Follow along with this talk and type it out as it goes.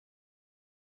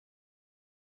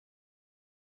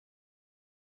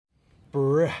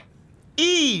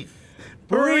Eve,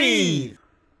 breathe.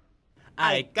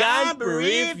 I can't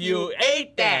believe you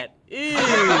ate that.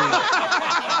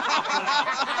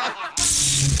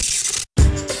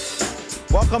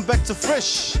 Welcome back to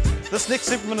Fresh. This next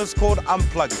segment is called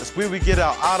Unplugged. It's where we get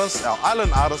our artists, our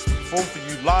island artists, to perform for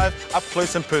you live, up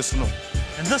close and personal.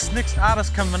 And this next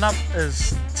artist coming up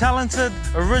is talented,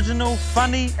 original,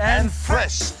 funny and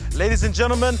fresh. Ladies and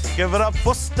gentlemen, give it up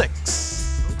for Sticks.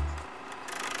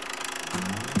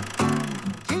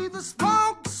 Keep the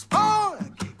smoke,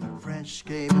 keep it fresh,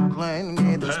 keep it clean,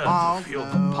 keep the smoke. Feel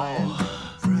the power,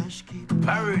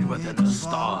 buried within the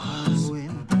stars.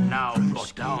 Now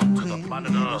brought down to the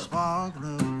planet Earth.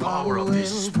 Power of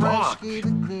this spark.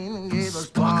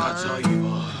 Spark, I tell you.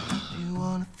 You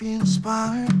wanna feel the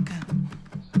spark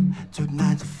to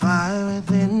ignite the fire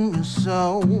within your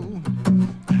soul?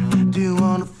 Do you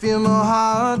wanna feel my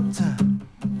heart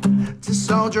to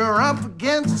soldier up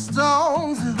against the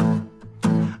stones?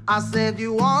 I said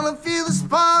you wanna feel the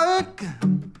spark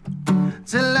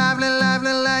to lively,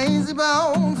 lively, lazy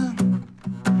bones.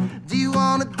 Do you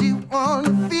wanna feel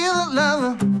the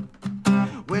love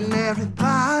when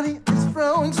everybody is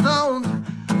throwing stones?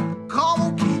 Come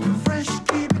on, keep it fresh,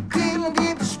 keep it clean,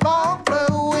 keep the spark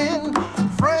flowing.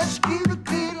 Fresh, keep it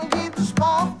clean, keep the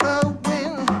spark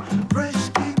flowing. Fresh,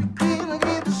 keep it clean,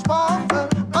 keep the spark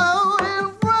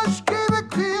flowing. Fresh, keep it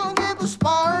clean, keep the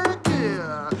spark,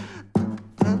 yeah.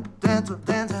 Dance,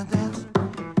 dance, dance.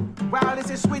 Wow, this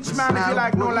is Switch Man, if you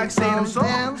like, no like saying them so.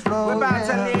 We're about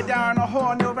to lay down a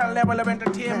whole new level of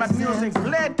entertainment music.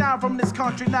 Laid down from this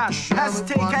country now.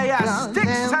 STKS,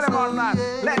 Sticks, tell them all that.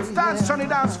 Let's dance on the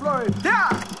dance floor. Yeah!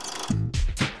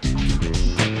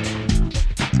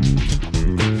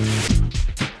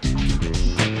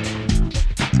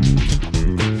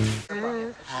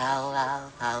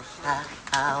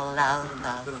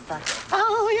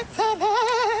 Oh, you tell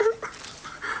her.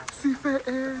 See for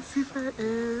air, see for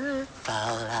air.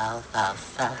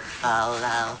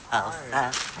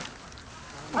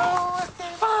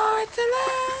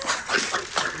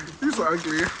 You're so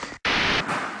ugly.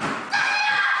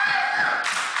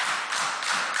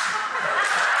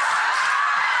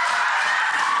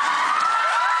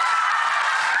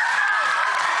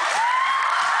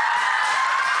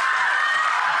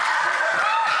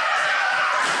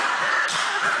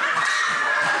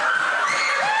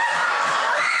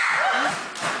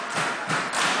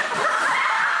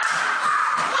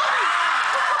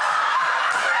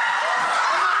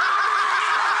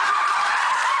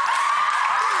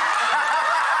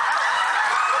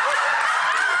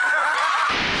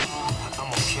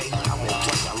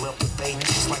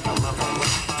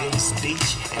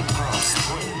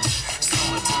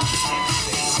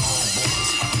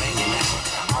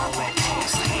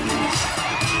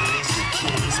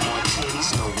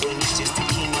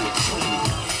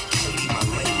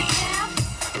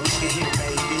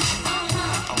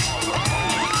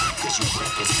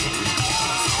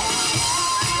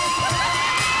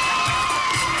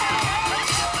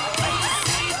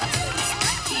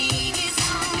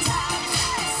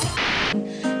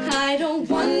 I don't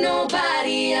want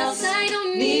nobody else. I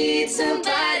don't need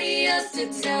somebody else to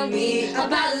tell me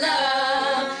about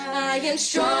love. I am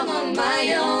strong on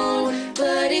my own.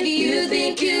 But if you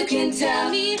think you can tell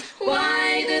me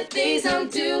why the things I'm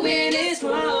doing is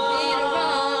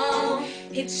wrong,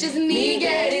 it's just me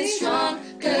getting stronger.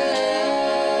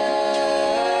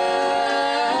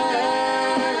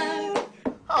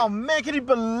 Oh man, can you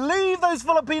believe those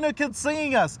Filipino kids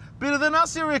singing us? Better than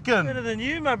us, you reckon? better than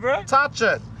you, my bro. Touch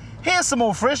it. Here's some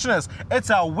more freshness.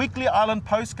 It's our weekly island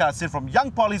postcard sent from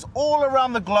young pollies all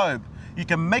around the globe. You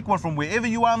can make one from wherever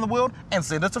you are in the world and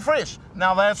send it to Fresh.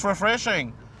 Now that's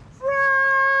refreshing. Fresh!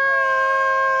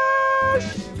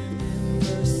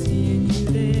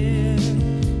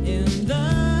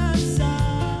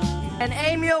 An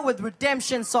Emil with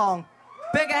Redemption song.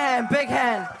 Bigger hand, big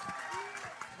hand.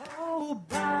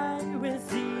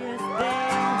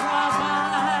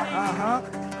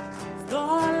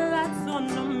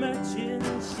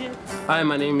 Hi,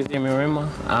 my name is Emil Rima.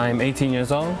 I'm 18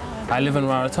 years old. I live in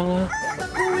Rarotonga.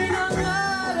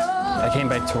 I came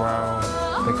back to Raro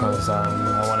because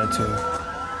I wanted to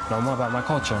know more about my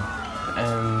culture.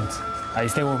 And I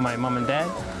stay with my mom and dad.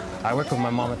 I work with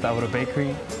my mom at the Adeaze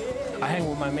bakery. I hang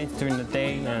with my mates during the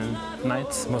day and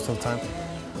nights most of the time.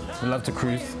 We love to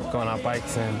cruise, go on our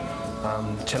bikes and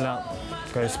chill out,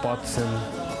 go to spots and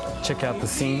check out the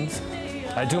scenes.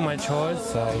 I do my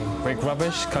chores, I break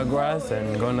rubbish, cut grass,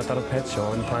 and go on a tattle patch or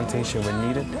on plantation when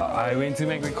needed. I went to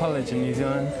Macquarie College in New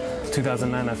Zealand.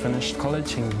 2009 I finished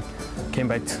college and came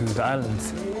back to the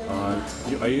islands.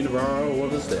 Are you in Raro?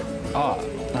 What is that?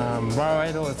 Raro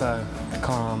Idol is a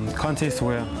contest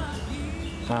where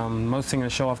most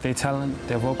singers show off their talent,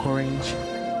 their vocal range.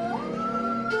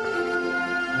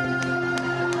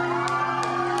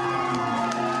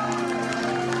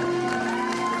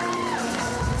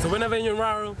 So whenever you're in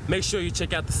Raro, make sure you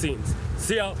check out the scenes.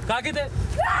 See y'all. Can I get that?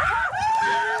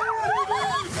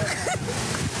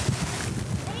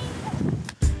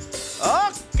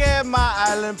 Okay, my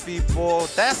island people,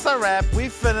 that's a wrap. We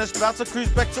finished. About to cruise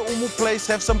back to Umu Place,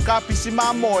 have some kapi si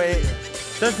mamoe.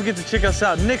 Don't forget to check us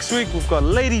out next week. We've got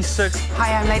Lady 6.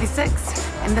 Hi, I'm Lady 6,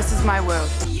 and this is my world.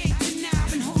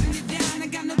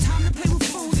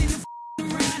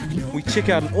 We check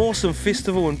out an awesome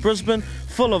festival in Brisbane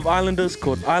full of islanders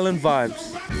called Island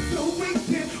Vibes.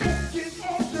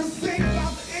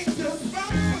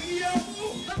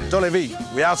 Jolevi,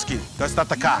 we outski. Go start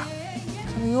the car.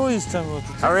 You always tell me what to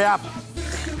do. Hurry up.